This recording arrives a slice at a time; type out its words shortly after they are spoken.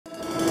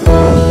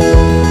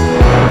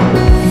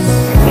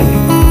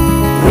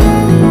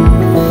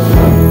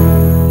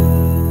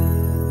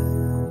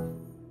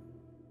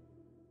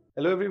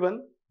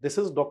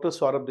This is Dr.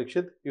 Saurabh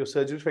Dixit, your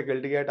surgery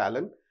faculty at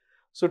Allen.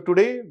 So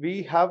today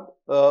we have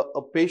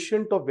a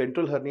patient of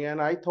ventral hernia, and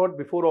I thought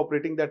before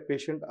operating that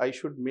patient, I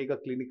should make a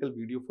clinical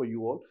video for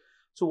you all.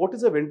 So what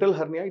is a ventral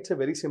hernia? It's a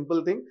very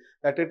simple thing,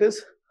 that it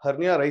is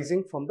hernia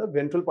arising from the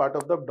ventral part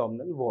of the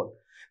abdominal wall.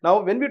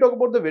 Now, when we talk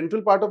about the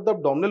ventral part of the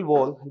abdominal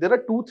wall, there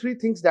are 2-3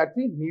 things that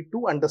we need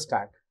to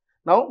understand.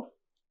 Now,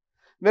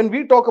 when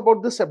we talk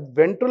about this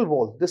ventral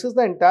wall, this is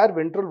the entire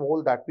ventral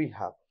wall that we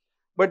have.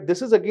 But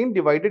this is again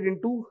divided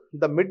into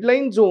the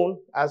midline zone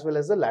as well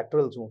as the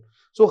lateral zone.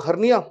 So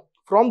hernia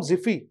from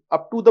Ziffy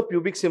up to the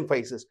pubic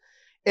symphysis,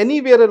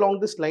 anywhere along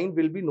this line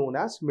will be known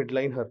as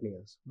midline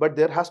hernias. But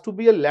there has to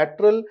be a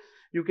lateral,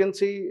 you can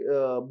say,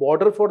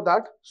 border for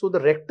that. So the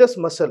rectus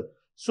muscle.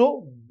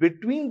 So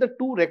between the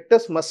two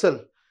rectus muscle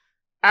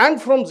and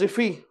from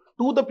Ziffy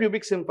to the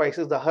pubic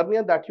symphysis, the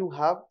hernia that you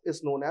have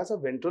is known as a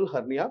ventral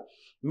hernia,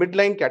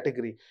 midline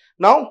category.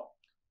 Now,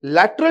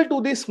 lateral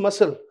to this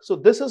muscle, so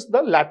this is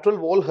the lateral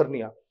wall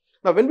hernia.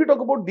 Now, when we talk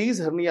about these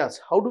hernias,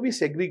 how do we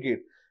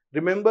segregate?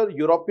 Remember,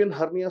 European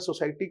Hernia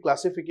Society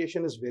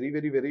classification is very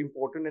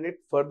important, and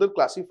it further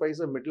classifies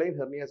the midline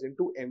hernias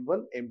into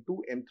M1, M2,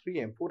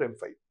 M3, M4,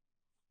 M5.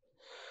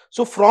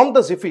 So, from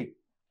the Ziffy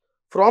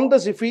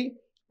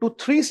to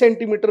 3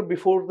 centimeter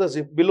below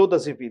the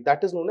Ziffy,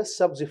 that is known as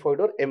subxiphoid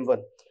or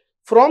M1.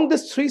 From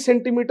this 3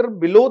 centimeter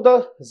below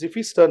the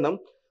Ziffy sternum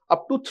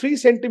up to 3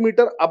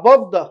 centimeter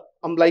above the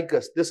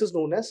umbilicus, this is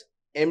known as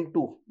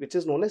M2, which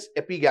is known as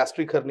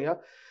epigastric hernia.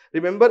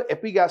 Remember,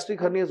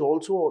 epigastric hernia is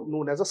also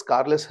known as a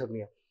scarless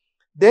hernia.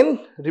 Then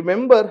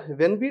remember,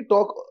 when we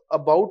talk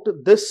about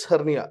this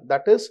hernia,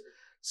 that is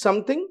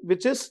something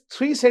which is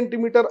 3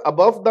 centimeter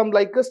above the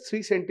umbilicus,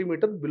 3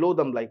 centimeter below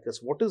the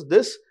umbilicus. What is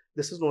this?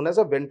 This is known as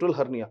a ventral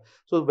hernia.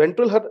 So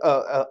ventral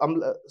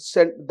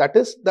that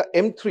is the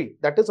M3,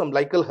 that is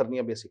umbilical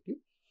hernia basically.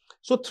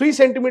 So 3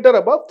 centimeter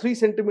above, 3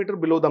 centimeter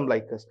below the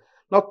umbilicus.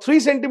 Now 3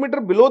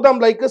 centimeter below the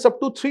umbilicus up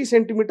to 3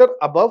 centimeter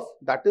above,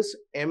 that is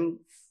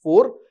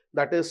M4,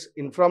 that is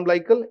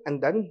infraumbilical,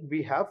 and then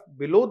we have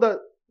below the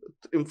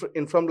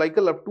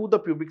infraumbilical up to the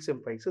pubic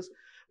symphysis,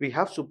 we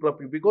have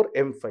suprapubic or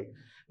M5.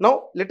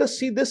 Now let us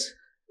see this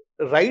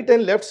right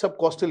and left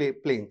subcostal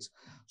planes.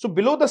 So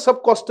below the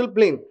subcostal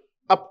plane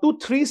up to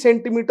 3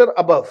 centimeter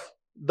above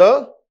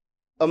the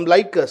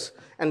umbilicus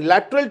and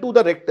lateral to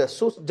the rectus.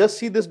 So just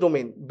see this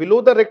domain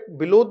below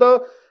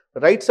the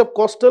right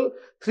subcostal,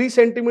 3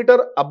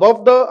 centimeter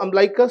above the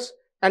umbilicus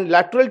and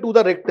lateral to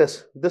the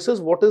rectus. This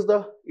is what is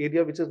the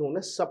area which is known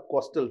as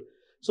subcostal.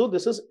 So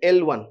this is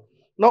L1.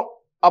 Now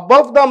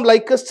above the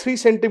umbilicus 3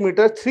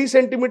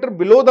 centimeter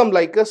below the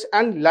umbilicus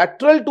and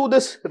lateral to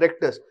this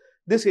rectus,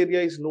 this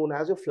area is known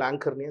as a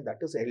flank hernia, that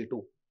is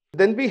L2.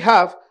 Then we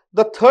have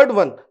the third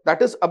one,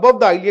 that is above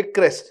the iliac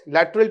crest,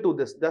 lateral to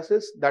this,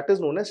 that is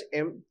known as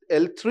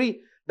L3,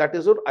 that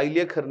is your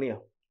iliac hernia.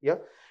 Yeah.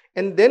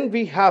 And then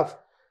we have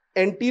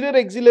anterior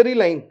axillary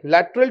line,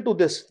 lateral to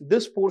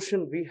this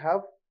portion we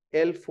have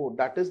L4,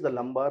 that is the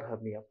lumbar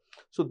hernia.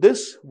 So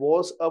this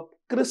was a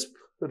crisp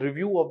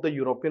review of the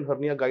European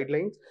hernia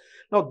guidelines.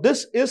 Now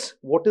this is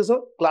what is a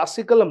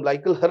classical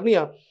umbilical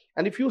hernia,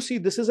 and if you see,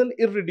 this is an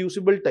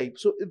irreducible type.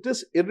 So it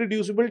is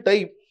irreducible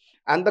type,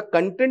 and the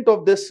content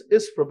of this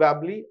is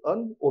probably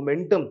an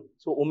omentum.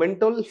 So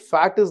omental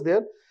fat is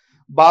there,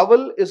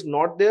 bowel is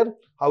not there.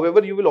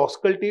 However, you will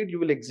auscultate, you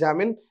will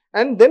examine,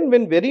 and then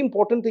when very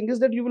important thing is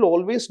that you will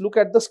always look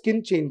at the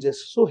skin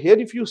changes. So here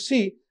if you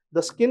see,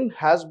 the skin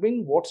has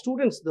been, what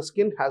students? The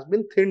skin has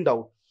been thinned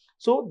out.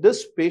 So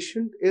this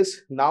patient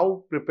is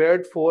now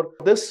prepared for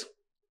this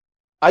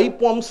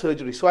IPOM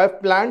surgery. So I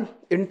have planned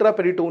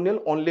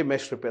intraperitoneal only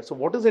mesh repair. So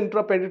what is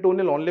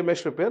intraperitoneal only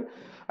mesh repair?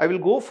 I will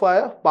go for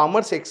a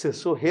Palmer's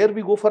axis. So here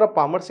we go for a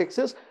Palmer's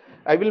axis.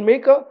 I will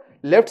make a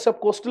left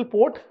subcostal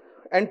port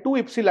and 2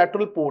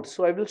 ipsilateral ports.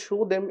 So I will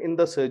show them in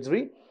the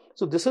surgery.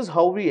 So this is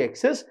how we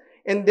access,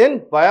 and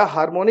then via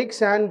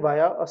harmonics and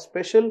via a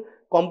special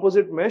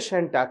composite mesh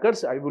and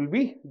tackers, I will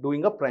be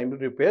doing a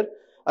primary repair.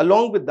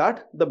 Along with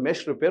that, the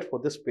mesh repair for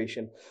this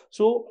patient.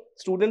 So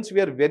students, we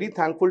are very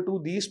thankful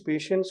to these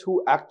patients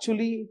who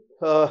actually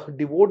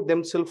devote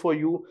themselves for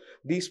you.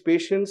 These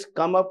patients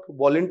come up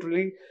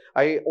voluntarily.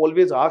 I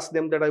always ask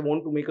them that I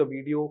want to make a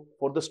video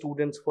for the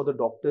students, for the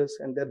doctors,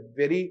 and they're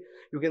very,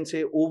 you can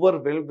say,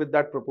 overwhelmed with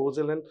that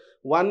proposal. And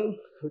one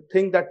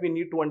thing that we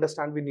need to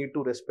understand, we need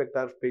to respect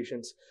our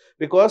patients,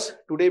 because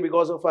today,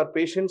 because of our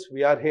patients,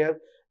 we are here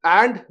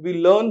and we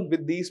learn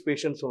with these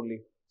patients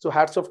only. So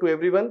hats off to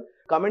everyone.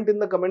 Comment in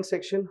the comment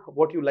section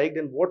what you liked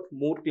and what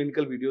more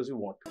clinical videos you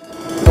want.